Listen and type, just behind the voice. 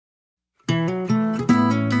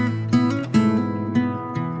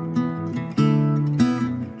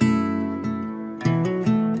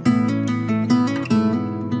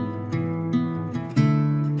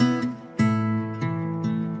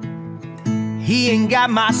He ain't got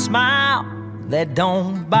my smile, that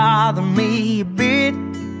don't bother me a bit.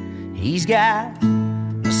 He's got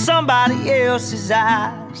somebody else's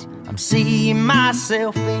eyes I'm seeing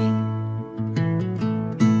myself in.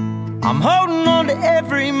 I'm holding on to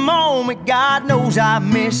every moment, God knows I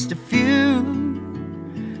missed a few.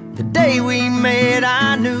 The day we met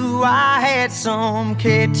I knew I had some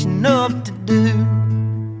catching up to do.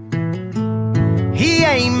 He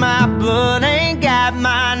ain't my blood, ain't got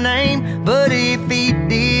my name, but if he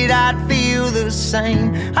did I'd feel the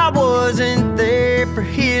same. I wasn't there for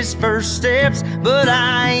his first steps, but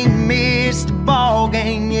I ain't missed a ball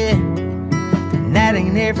game yet, and that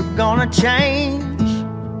ain't ever gonna change.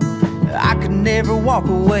 I could never walk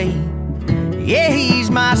away. Yeah,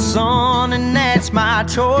 he's my son and that's my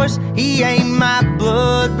choice. He ain't my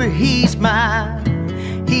blood, but he's my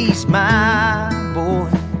boy.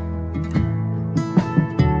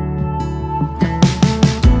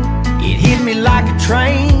 It hit me like a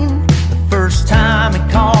train the first time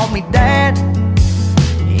he called me dad,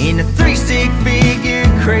 in a 3-stick figure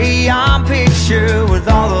crayon picture with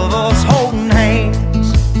all of us holding hands.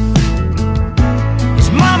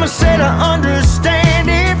 His mama said, I understand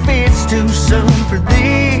if it's too soon for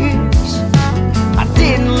this. I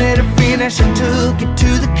didn't let her finish, I took it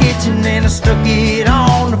to the kitchen and I stuck it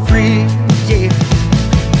on the fridge, yeah.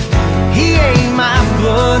 He ain't my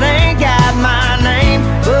blood, ain't got my name,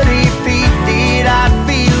 but if he did I'd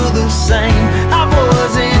feel the same. I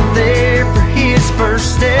wasn't there for his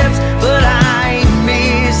first steps, but I ain't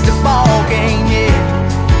missed a ball game yet,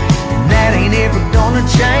 and that ain't ever gonna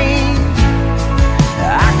change.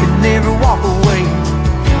 I could never walk away.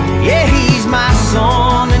 Yeah, he's my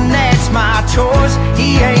son and that's my choice.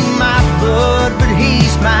 He ain't my blood, but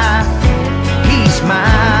he's my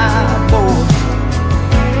boy.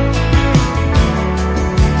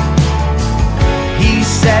 He's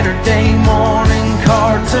Saturday morning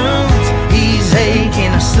cartoons, he's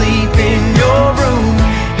aching asleep in your room.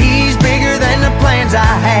 He's bigger than the plans I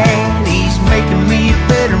had, he's making me a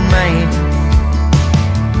better man.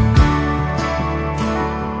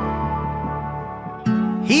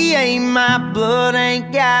 He ain't my blood,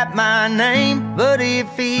 ain't got my name, but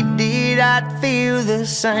if he did I'd feel the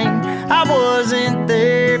same. I wasn't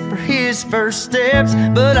there for his first steps,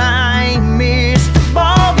 but I ain't missed a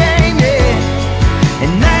ball game yet,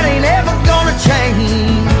 and that ain't ever